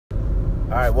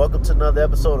All right, welcome to another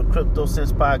episode of Crypto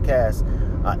Sense Podcast.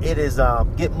 It is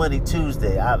Get Money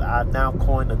Tuesday. I've now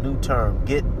coined a new term,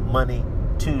 Get Money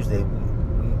Tuesday.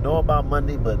 We know about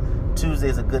Monday, but Tuesday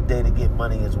is a good day to get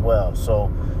money as well. So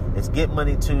it's Get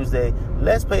Money Tuesday.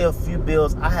 Let's pay a few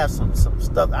bills. I have some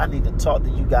stuff I need to talk to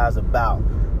you guys about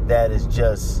that is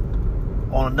just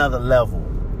on another level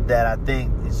that I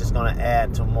think is just going to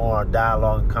add to more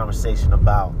dialogue and conversation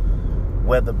about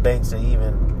whether banks are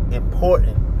even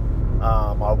important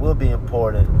or will be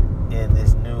important in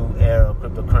this new era of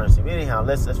cryptocurrency. But anyhow,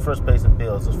 let's first pay some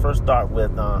bills. Let's first start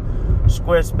with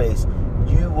Squarespace.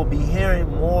 You will be hearing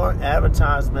more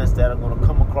advertisements that are going to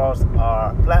come across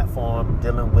our platform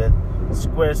dealing with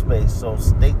Squarespace. So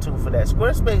stay tuned for that.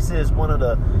 Squarespace is one of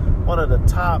the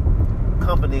top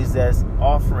companies that's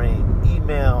offering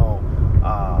email,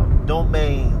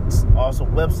 domains, also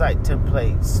website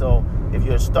templates. So if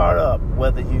you're a startup,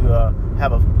 whether you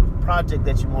have a project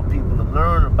that you want people to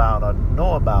learn about or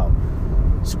know about,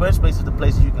 Squarespace is the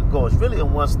place you can go. It's really a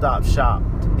one-stop shop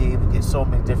to be able to get so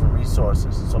many different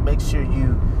resources. So make sure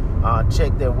you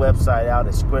check their website out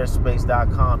at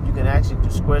squarespace.com. You can actually do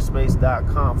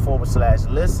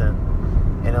squarespace.com/listen,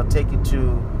 and it'll take you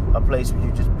to a place where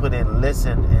you just put in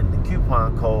listen and the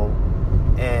coupon code,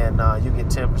 and you get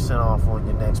 10% off on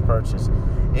your next purchase.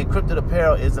 Encrypted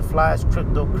Apparel is the flyest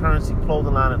cryptocurrency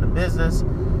clothing line in the business.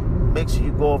 Make sure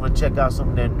you go over and check out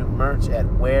some of their new merch at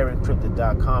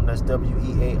wearencrypted.com. That's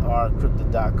WEAR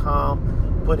encrypted.com.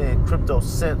 Put in Crypto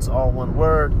Sense, all one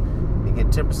word, and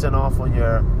get 10% off on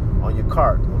your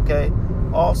cart. Okay.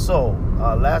 Also,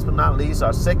 last but not least,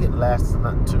 our second last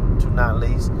to not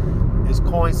least is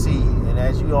CoinSeed. And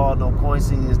as you all know,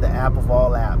 CoinSeed is the app of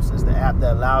all apps. It's the app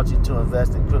that allows you to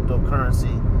invest in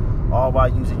cryptocurrency all while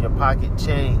using your pocket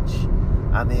change.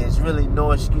 I mean, it's really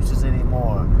no excuses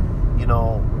anymore. You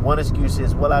know, one excuse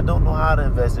is, well, I don't know how to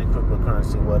invest in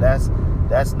cryptocurrency. Well, that's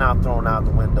now thrown out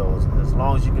the window. As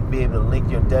long as you can be able to link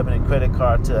your debit and credit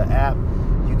card to an app,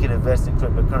 you can invest in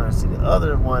cryptocurrency. The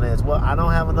other one is, well, I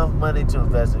don't have enough money to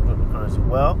invest in cryptocurrency.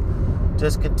 Well,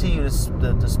 just continue to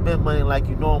spend money like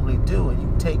you normally do, and you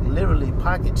take literally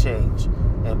pocket change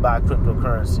and buy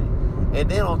cryptocurrency. And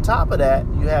then on top of that,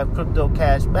 you have crypto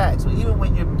cash back. So even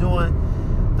when you're doing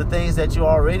the things that you're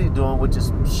already doing, which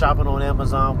is shopping on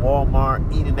Amazon, Walmart,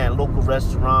 eating at local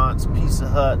restaurants, Pizza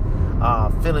Hut,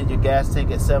 filling your gas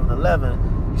tank at 7-Eleven,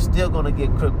 you're still going to get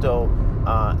crypto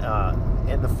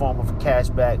in the form of cash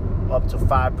back up to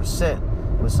 5%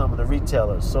 with some of the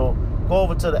retailers. So go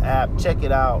over to the app, check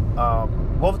it out.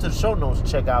 Go over to the show notes,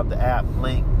 check out the app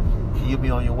link, and you'll be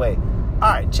on your way.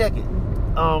 All right, check it.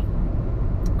 I'm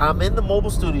in the mobile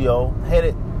studio,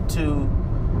 headed to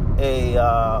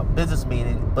a business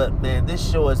meeting, but man, this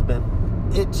show has been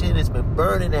itching. It's been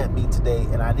burning at me today,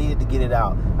 and I needed to get it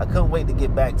out. I couldn't wait to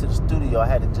get back to the studio. I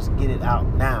had to just get it out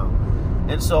now.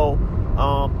 And so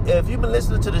if you've been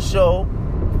listening to the show,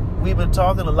 we've been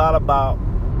talking a lot about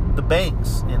the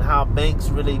banks and how banks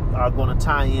really are going to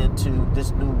tie into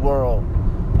this new world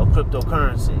of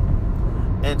cryptocurrency.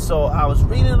 And so I was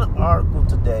reading an article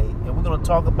today, and we're going to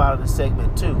talk about it in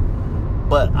segment 2.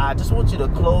 But I just want you to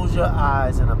close your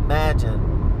eyes and imagine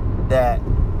that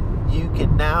you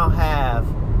can now have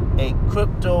a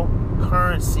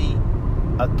cryptocurrency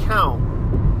account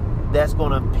that's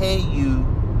going to pay you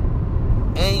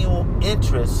annual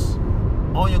interest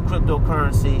on your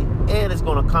cryptocurrency, and it's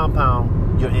going to compound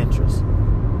your interest.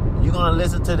 You're going to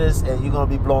listen to this, and you're going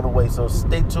to be blown away. So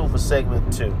stay tuned for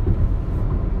segment 2.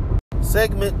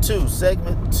 Segment 2.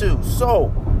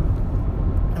 So,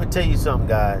 let me tell you something,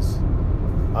 guys.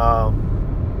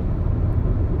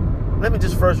 Let me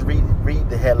just first read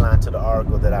the headline to the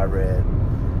article that I read.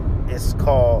 It's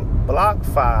called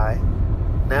BlockFi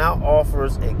now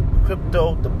offers a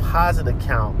crypto deposit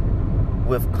account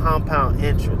with compound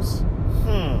interest.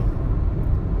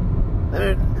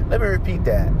 Let me repeat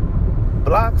that.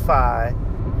 BlockFi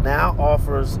now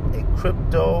offers a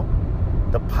crypto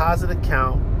deposit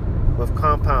account with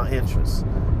compound interest.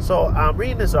 So I'm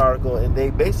reading this article, and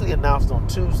they basically announced on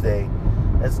Tuesday,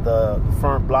 as the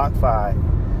firm BlockFi,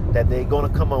 that they're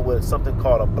going to come up with something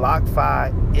called a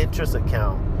BlockFi interest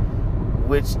account,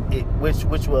 which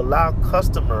will allow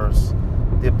customers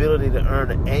the ability to earn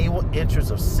an annual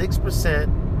interest of 6%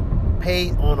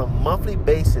 paid on a monthly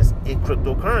basis in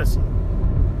cryptocurrency.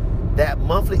 That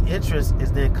monthly interest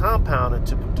is then compounded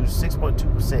to produce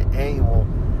 6.2% annual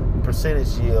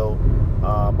percentage yield,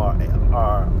 or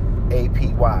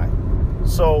APY.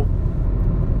 So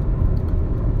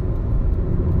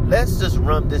let's just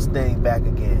run this thing back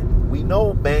again. We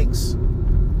know banks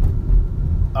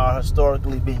are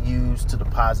historically been used to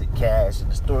deposit cash,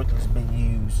 and historically has been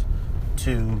used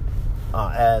to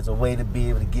as a way to be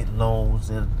able to get loans,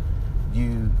 and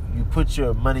you put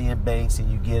your money in banks and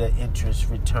you get an interest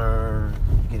return,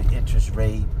 you get an interest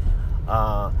rate,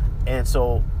 and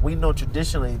so we know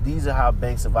traditionally these are how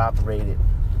banks have operated,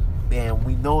 and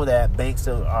we know that banks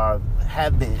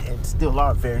have been and still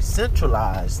are very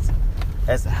centralized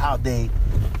as to how they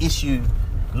issue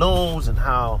loans and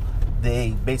how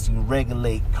they basically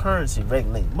regulate currency,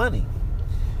 regulate money.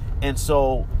 And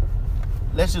so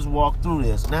let's just walk through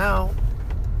this. Now,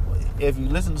 if you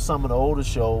listen to some of the older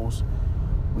shows,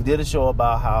 we did a show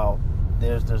about how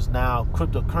there's now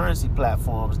cryptocurrency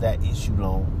platforms that issue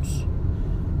loans.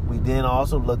 We then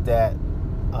also looked at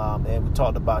and we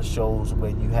talked about shows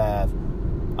where you have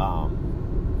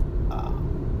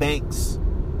banks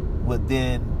would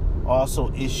then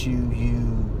also issue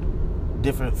you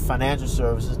different financial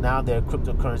services. Now there are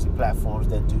cryptocurrency platforms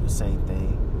that do the same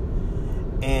thing.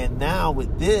 And now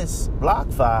with this,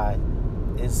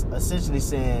 BlockFi is essentially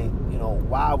saying,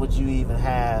 why would you even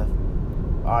have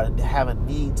a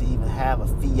need to even have a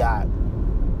fiat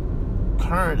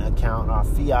current account or a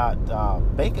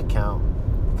fiat bank account?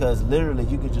 Because literally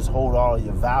you could just hold all of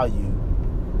your value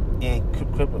in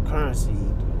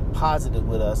cryptocurrency, deposit it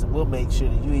with us, and we'll make sure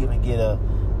that you even get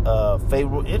a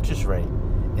favorable interest rate.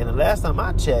 And the last time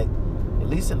I checked, at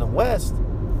least in the West,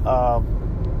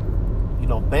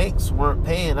 banks weren't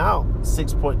paying out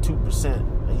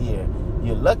 6.2% a year.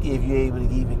 You're lucky if you're able to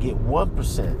even get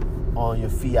 1% on your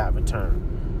fiat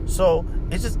return. So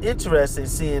it's just interesting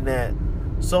seeing that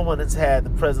someone that's had the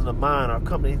presence of mind, our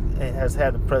company has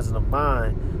had the presence of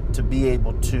mind to be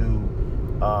able to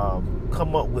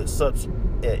come up with such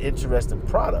an interesting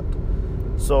product.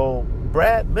 So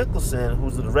Brad Mickelson,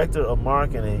 who's the director of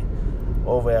marketing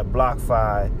over at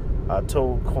BlockFi,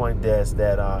 told CoinDesk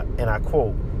that, and I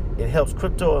quote, "It helps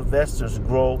crypto investors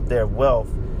grow their wealth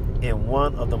in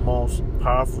one of the most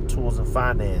powerful tools in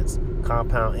finance,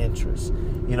 compound interest."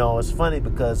 It's funny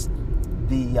because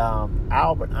the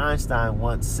Albert Einstein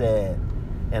once said,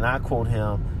 and I quote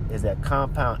him, is that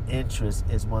compound interest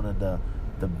is one of the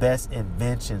best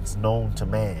inventions known to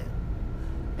man.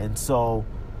 And so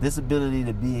this ability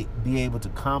to be able to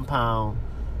compound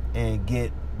and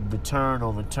get return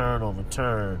on return on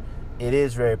return, it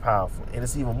is very powerful. And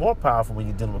it's even more powerful when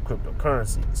you're dealing with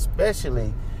cryptocurrency,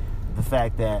 especially the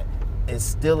fact that it's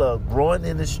still a growing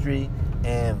industry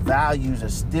and values are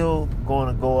still going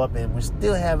to go up, and we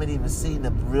still haven't even seen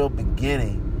the real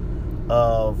beginning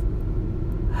of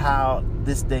how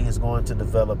this thing is going to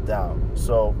develop out.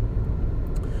 So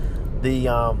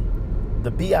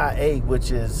the BIA,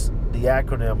 which is the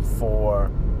acronym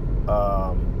for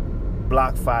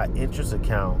BlockFi interest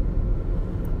account,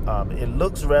 it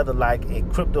looks rather like a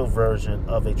crypto version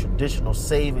of a traditional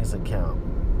savings account.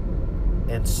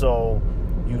 And so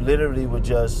you literally would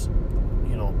just,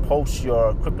 post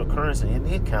your cryptocurrency in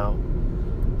the account,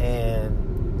 and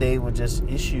they would just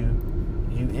issue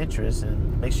you interest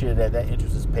and make sure that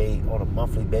interest is paid on a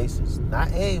monthly basis,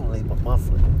 not annually, but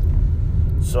monthly.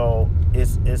 So it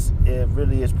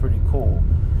really is pretty cool.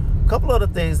 A couple other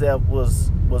things that was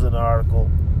in the article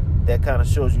that kind of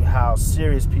shows you how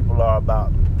serious people are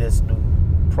about this new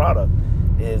product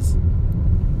is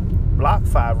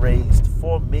BlockFi raised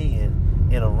 $4 million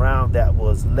in a round that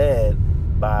was led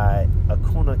by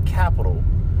Acuna Capital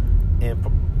in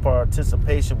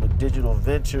participation with Digital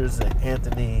Ventures and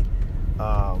Anthony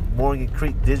Morgan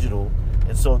Creek Digital.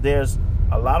 And so there's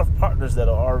a lot of partners that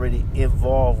are already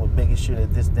involved with making sure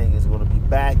that this thing is going to be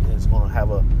back and it's going to have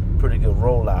a pretty good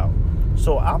rollout.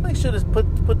 So I'll make sure to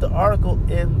put the article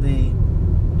in the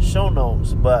show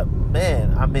notes. But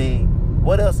man, I mean,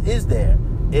 what else is there?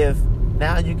 If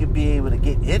now you could be able to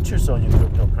get interest on your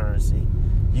cryptocurrency,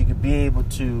 you could be able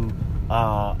to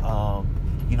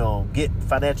get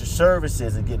financial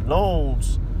services and get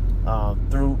loans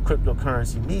through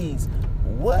cryptocurrency means.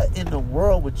 What in the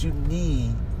world would you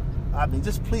need? I mean,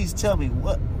 just please tell me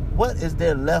what is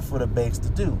there left for the banks to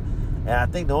do? And I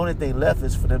think the only thing left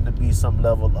is for them to be some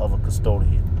level of a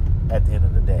custodian at the end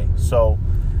of the day. So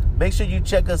make sure you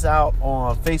check us out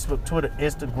on Facebook, Twitter,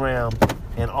 Instagram,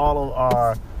 and all of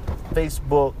our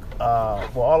Facebook,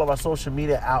 all of our social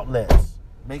media outlets.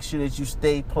 Make sure that you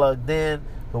stay plugged in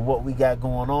with what we got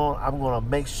going on. I'm going to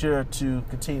make sure to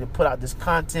continue to put out this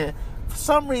content. For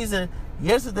some reason,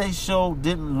 yesterday's show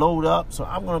didn't load up, so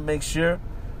I'm going to make sure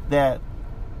that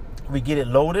we get it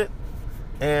loaded.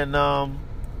 And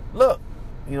look,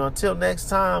 until next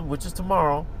time, which is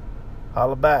tomorrow,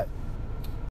 holla back.